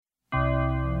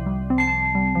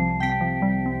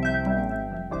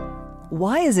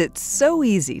Why is it so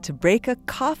easy to break a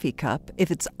coffee cup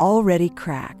if it's already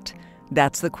cracked?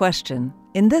 That's the question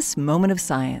in this moment of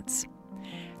science.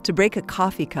 To break a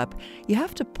coffee cup, you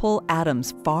have to pull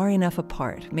atoms far enough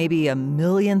apart, maybe a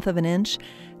millionth of an inch,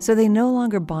 so they no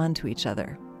longer bond to each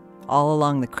other. All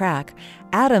along the crack,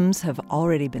 atoms have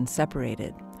already been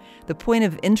separated. The point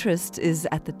of interest is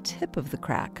at the tip of the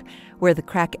crack, where the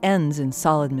crack ends in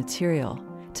solid material.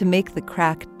 To make the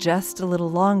crack just a little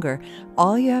longer,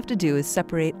 all you have to do is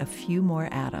separate a few more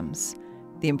atoms.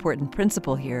 The important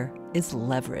principle here is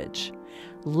leverage.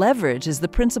 Leverage is the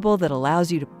principle that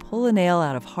allows you to pull a nail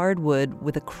out of hard wood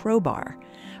with a crowbar.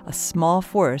 A small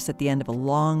force at the end of a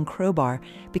long crowbar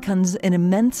becomes an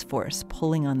immense force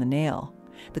pulling on the nail.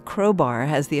 The crowbar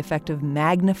has the effect of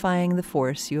magnifying the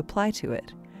force you apply to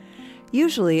it.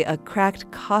 Usually, a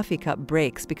cracked coffee cup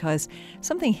breaks because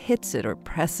something hits it or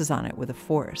presses on it with a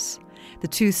force. The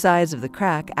two sides of the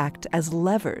crack act as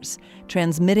levers,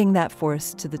 transmitting that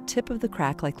force to the tip of the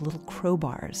crack like little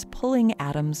crowbars, pulling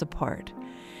atoms apart.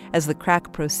 As the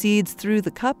crack proceeds through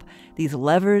the cup, these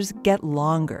levers get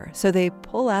longer, so they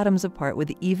pull atoms apart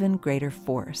with even greater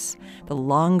force. The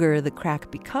longer the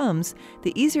crack becomes,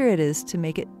 the easier it is to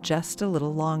make it just a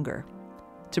little longer.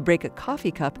 To break a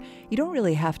coffee cup, you don't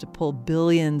really have to pull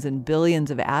billions and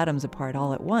billions of atoms apart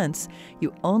all at once.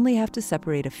 You only have to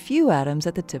separate a few atoms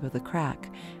at the tip of the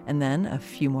crack, and then a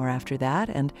few more after that,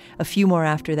 and a few more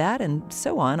after that, and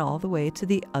so on all the way to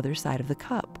the other side of the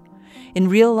cup. In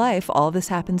real life, all this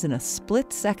happens in a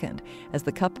split second as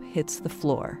the cup hits the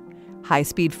floor.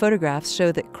 High-speed photographs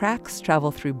show that cracks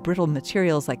travel through brittle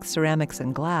materials like ceramics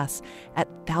and glass at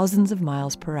thousands of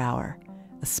miles per hour.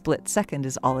 A split second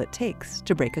is all it takes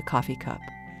to break a coffee cup.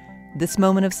 This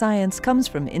moment of science comes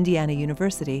from Indiana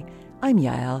University. I'm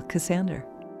Yael Ksander.